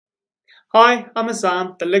Hi, I'm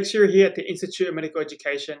Azam, the lecturer here at the Institute of Medical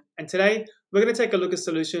Education, and today we're going to take a look at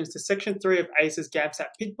solutions to Section 3 of ACER's GAMSAT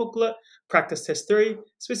PIT booklet, Practice Test 3,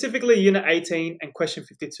 specifically Unit 18 and Question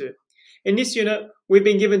 52. In this unit, we've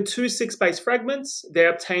been given two 6-base fragments.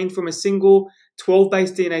 They're obtained from a single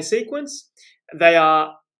 12-base DNA sequence. They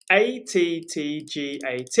are ATTGAT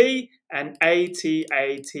and ATATTG,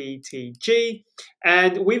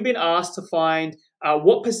 and we've been asked to find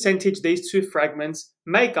what percentage these two fragments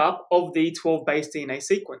make up of the 12-base DNA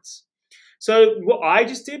sequence. So what I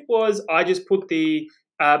just did was I just put the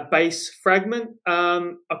base fragment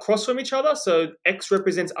across from each other. So X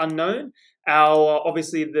represents unknown.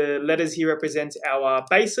 Obviously the letters here represent our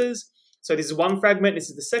bases. So this is one fragment, this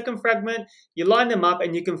is the second fragment. You line them up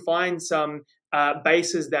and you can find some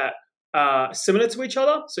bases that are similar to each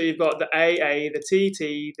other. So you've got the AA, the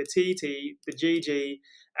TT, the TT, the GG,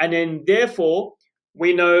 and then therefore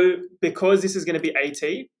we know because this is going to be AT,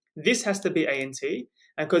 this has to be ANT,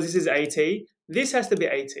 and because this is AT, this has to be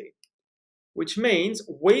AT, which means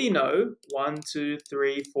we know 1, 2,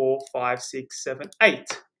 3, 4, 5, 6, 7,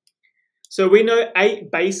 8. So we know 8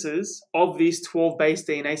 bases of this 12-base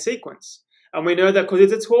DNA sequence. And we know that because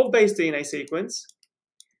it's a 12-base DNA sequence,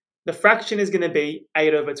 the fraction is going to be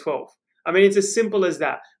 8 over 12. I mean, it's as simple as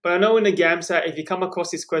that. But I know in the GAMSAT, if you come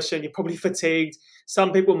across this question, you're probably fatigued.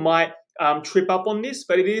 Some people might trip up on this,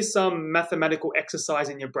 but it is some mathematical exercise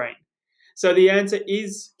in your brain. So the answer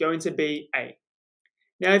is going to be A.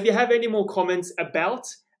 Now, if you have any more comments about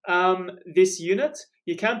this unit,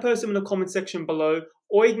 you can post them in the comment section below,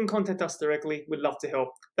 or you can contact us directly. We'd love to help.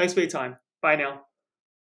 Thanks for your time. Bye now.